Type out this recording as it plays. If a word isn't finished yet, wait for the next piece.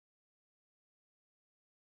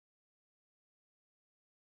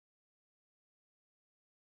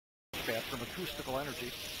fed from acoustical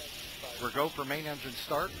energy. We're go for main engine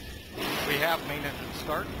start. We have main engine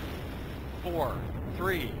start. 4,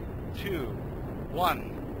 3, 2,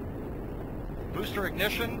 1. Booster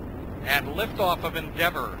ignition and liftoff of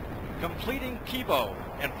Endeavour, completing Kibo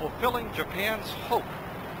and fulfilling Japan's hope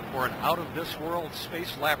for an out-of-this-world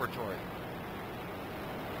space laboratory.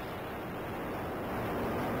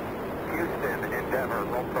 Houston, Endeavour,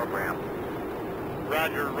 roll program.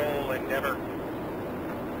 Roger, roll, Endeavour.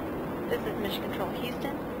 This is Mission Control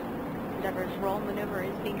Houston. Endeavour's roll maneuver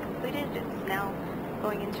is being completed. It's now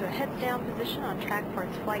going into a heads-down position on track for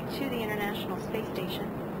its flight to the International Space Station.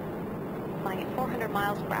 Flying at 400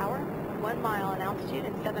 miles per hour, 1 mile in altitude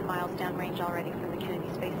and 7 miles downrange already from the Kennedy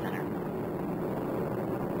Space Center.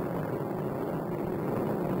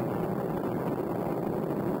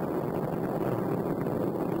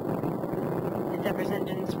 Endeavour's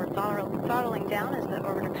engines were throttling down as the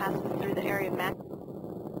orbiter passes through the area of max.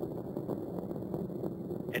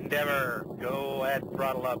 Endeavour, go at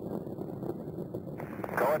throttle up.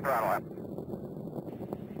 Go at throttle up.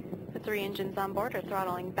 The 3 engines on board are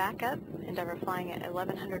throttling back up. Endeavour flying at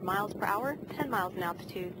 1,100 miles per hour, 10 miles in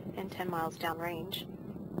altitude, and 10 miles downrange.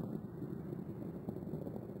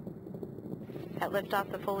 At liftoff,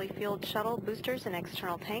 the fully fueled shuttle boosters and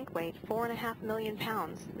external tank weighed 4.5 million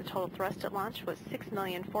pounds. The total thrust at launch was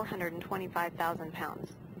 6,425,000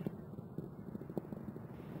 pounds.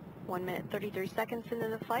 1 minute 33 seconds into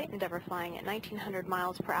the flight, Endeavour flying at 1,900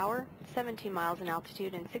 miles per hour, 17 miles in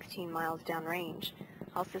altitude, and 16 miles downrange.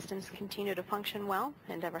 All systems continue to function well.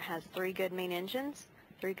 Endeavour has 3 good main engines,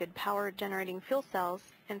 3 good power-generating fuel cells,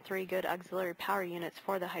 and 3 good auxiliary power units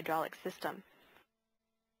for the hydraulic system.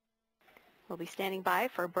 We'll be standing by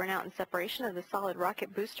for burnout and separation of the solid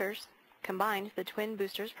rocket boosters. Combined, the twin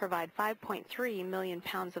boosters provide 5.3 million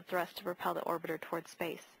pounds of thrust to propel the orbiter towards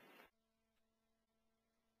space.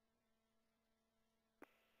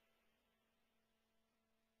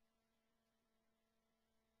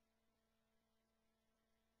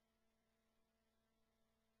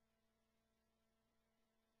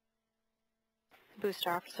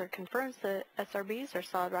 Booster officer confirms the SRBs, or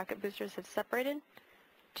solid rocket boosters, have separated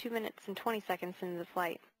 2 minutes and 20 seconds into the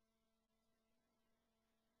flight.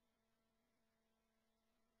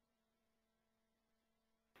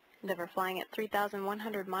 Endeavour flying at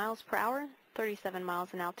 3,100 miles per hour, 37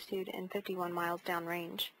 miles in altitude, and 51 miles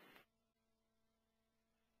downrange.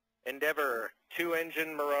 Endeavour,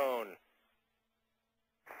 2-engine Marone.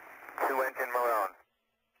 2-engine Marone.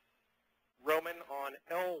 Roman, on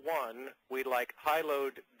L1, we'd like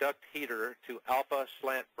high-load duct heater to Alpha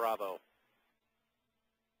Slant Bravo.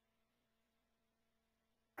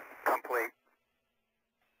 Complete.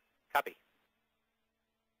 Copy.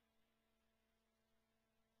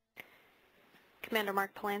 Commander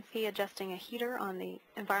Mark Polanski adjusting a heater on the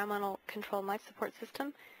Environmental Control Life Support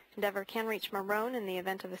System. Endeavour can reach Marone in the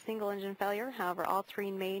event of a single engine failure. However, all 3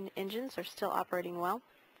 main engines are still operating well.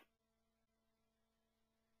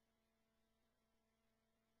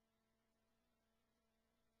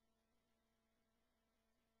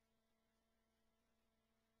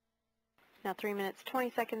 Now 3 minutes 20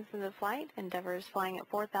 seconds into the flight. Endeavour is flying at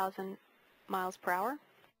 4,000 miles per hour.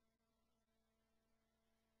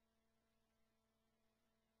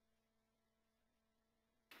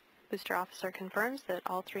 Booster officer confirms that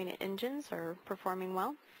all 3 engines are performing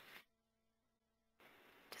well.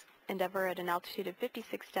 Endeavour at an altitude of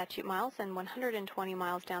 56 statute miles and 120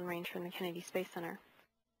 miles downrange from the Kennedy Space Center.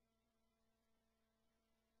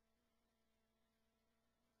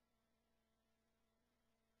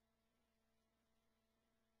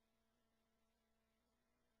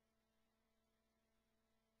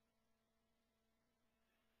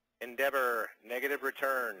 Endeavour, negative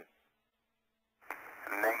return.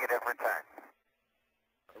 Negative return.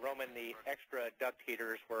 Roman, the extra duct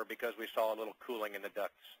heaters were because we saw a little cooling in the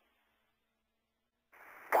ducts.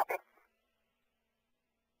 Copy.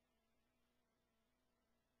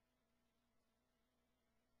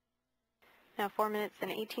 Now 4 minutes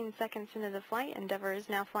and 18 seconds into the flight, Endeavour is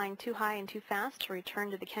now flying too high and too fast to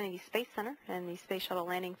return to the Kennedy Space Center and the Space Shuttle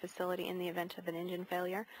landing facility in the event of an engine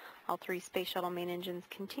failure. All 3 Space Shuttle main engines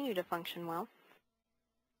continue to function well.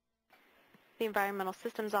 The Environmental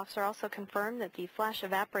Systems Officer also confirmed that the flash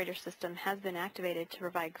evaporator system has been activated to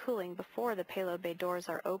provide cooling before the payload bay doors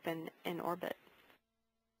are open in orbit.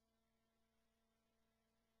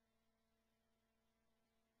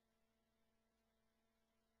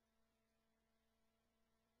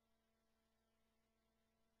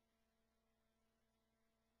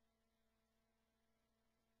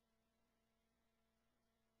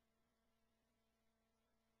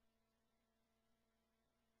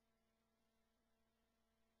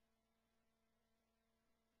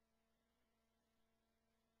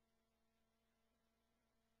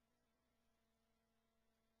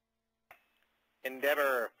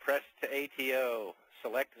 Endeavor, press to ATO.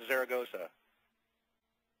 Select Zaragoza.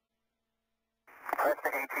 Press to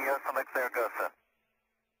ATO, select Zaragoza.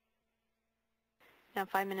 Now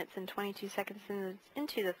 5 minutes and 22 seconds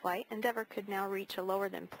into the flight, Endeavor could now reach a lower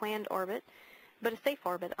than planned orbit, but a safe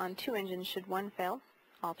orbit on 2 engines should one fail.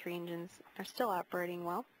 All 3 engines are still operating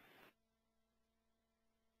well.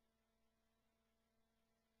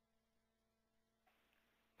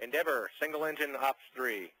 Endeavor, single engine ops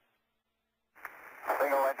 3.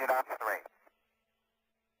 Single engine ops 3.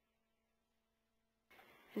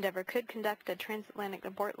 Endeavor could conduct a transatlantic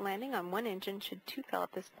abort landing on 1 engine should 2 fail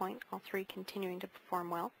at this point, all 3 continuing to perform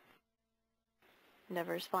well.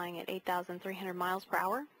 Endeavor is flying at 8,300 miles per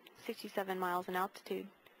hour, 67 miles in altitude,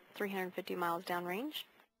 350 miles downrange.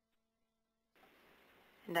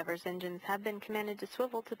 Endeavor's engines have been commanded to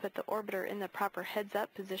swivel to put the orbiter in the proper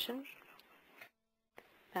heads-up position.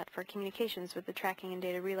 That for communications with the tracking and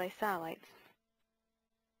data relay satellites.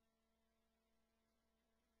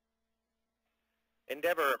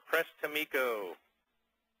 Endeavor, press to MECO.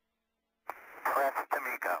 Press to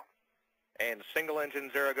MECO. And single engine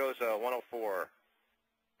Zaragoza 104.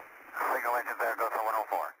 Single engine Zaragoza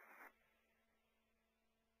 104.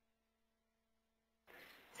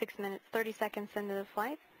 6 minutes, 30 seconds into the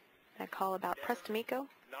flight. That call about press to MECO.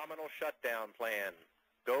 Nominal shutdown plan.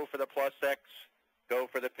 Go for the plus X. Go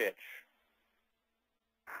for the pitch.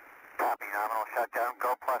 Copy, nominal shutdown.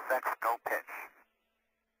 Go plus X, go pitch.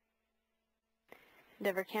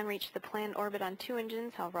 Endeavor can reach the planned orbit on 2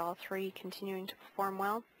 engines, however all 3 continuing to perform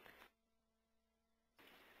well.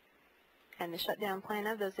 And the shutdown plan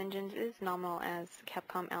of those engines is nominal, as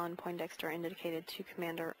Capcom Alan Poindexter indicated to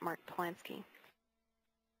Commander Mark Polanski.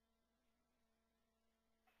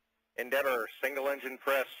 Endeavor, single engine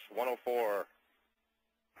press 104.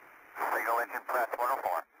 Single engine press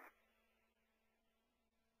 104.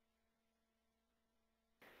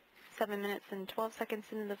 7 minutes and 12 seconds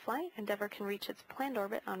into the flight, Endeavor can reach its planned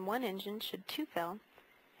orbit on 1 engine should 2 fail,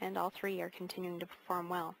 and all 3 are continuing to perform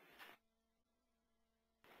well.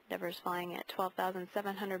 Endeavor is flying at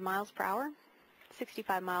 12,700 miles per hour,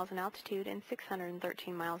 65 miles in altitude, and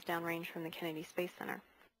 613 miles downrange from the Kennedy Space Center.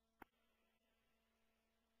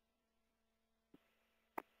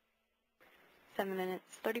 Seven minutes,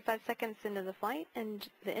 35 seconds into the flight, and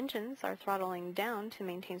the engines are throttling down to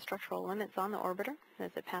maintain structural limits on the orbiter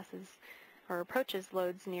as it passes or approaches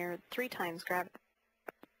loads near 3 times gravity.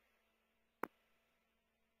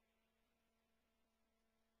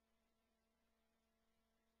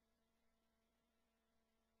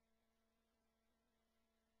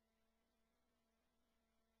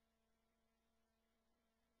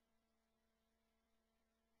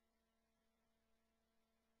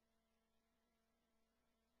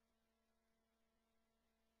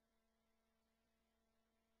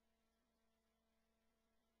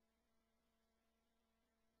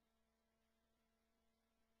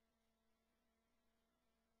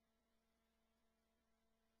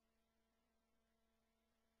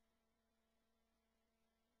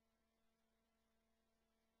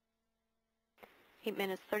 Eight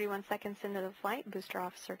minutes, 31 seconds into the flight, booster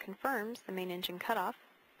officer confirms the main engine cutoff.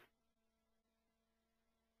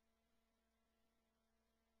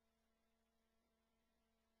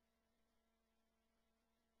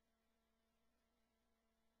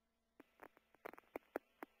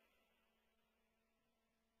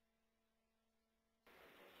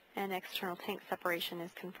 And external tank separation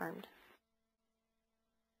is confirmed.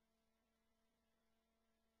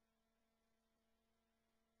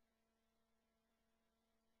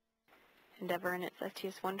 Endeavor and its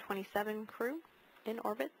STS-127 crew in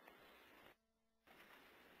orbit.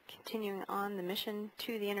 Continuing on the mission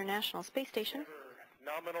to the International Space Station.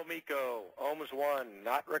 Nominal MECO, ohms 1,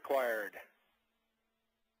 not required.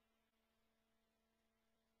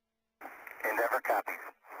 Endeavor copies.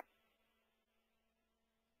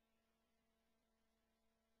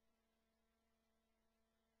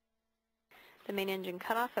 The main engine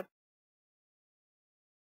cutoff